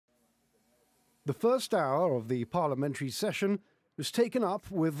The first hour of the parliamentary session was taken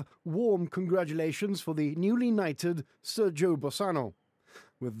up with warm congratulations for the newly knighted Sir Joe Bossano,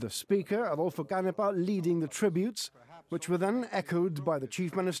 with the Speaker, Adolfo Canepa, leading the tributes, which were then echoed by the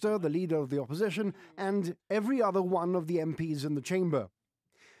Chief Minister, the Leader of the Opposition, and every other one of the MPs in the chamber.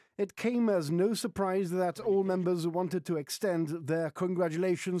 It came as no surprise that all members wanted to extend their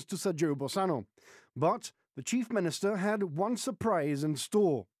congratulations to Sir Joe Bossano. But the Chief Minister had one surprise in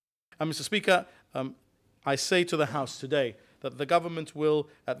store. Mr. Speaker, I say to the House today that the government will,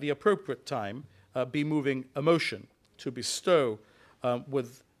 at the appropriate time, be moving a motion to bestow,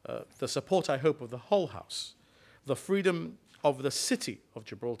 with the support, I hope, of the whole House, the freedom of the city of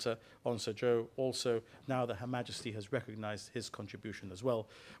Gibraltar on Sir Joe, also now that Her Majesty has recognized his contribution as well.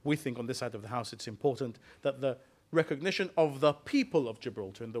 We think on this side of the House it's important that the recognition of the people of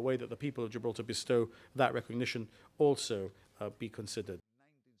Gibraltar and the way that the people of Gibraltar bestow that recognition also be considered.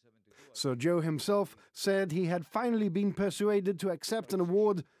 Sir Joe himself said he had finally been persuaded to accept an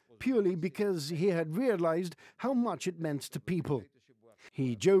award purely because he had realized how much it meant to people.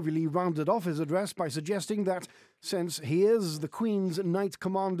 He jovially rounded off his address by suggesting that, since he is the Queen's Knight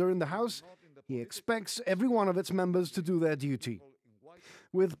Commander in the House, he expects every one of its members to do their duty.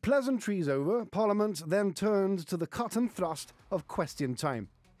 With pleasantries over, Parliament then turned to the cut and thrust of question time.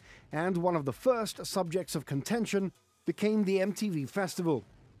 And one of the first subjects of contention became the MTV Festival.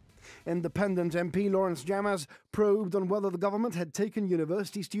 Independent MP Lawrence Jammaz probed on whether the government had taken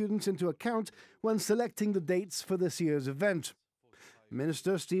university students into account when selecting the dates for this year's event.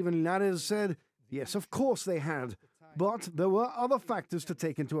 Minister Stephen Linares said, yes, of course they had, but there were other factors to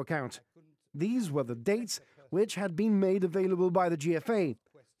take into account. These were the dates which had been made available by the GFA,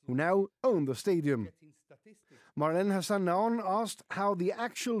 who now own the stadium. Marlene Hassan Naon asked how the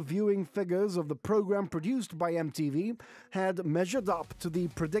actual viewing figures of the program produced by MTV had measured up to the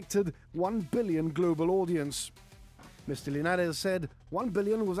predicted 1 billion global audience. Mr. Linares said 1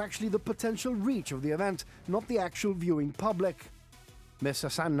 billion was actually the potential reach of the event, not the actual viewing public. Ms.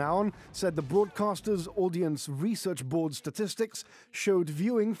 Hassan Naon said the broadcaster's Audience Research Board statistics showed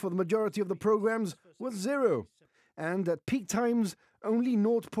viewing for the majority of the programs was zero, and at peak times, only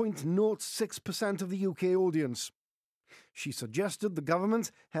 0.06% of the UK audience. She suggested the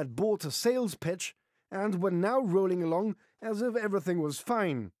government had bought a sales pitch and were now rolling along as if everything was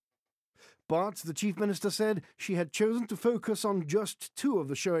fine. But the Chief Minister said she had chosen to focus on just 2 of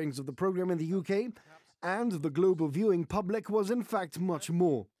the showings of the programme in the UK, and the global viewing public was in fact much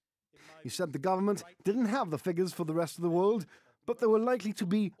more. He said the government didn't have the figures for the rest of the world, but they were likely to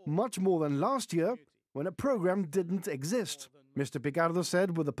be much more than last year, when a programme didn't exist. Mr. Picardo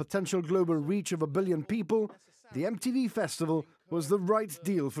said with a potential global reach of 1 billion people, the MTV Festival was the right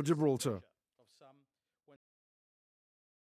deal for Gibraltar.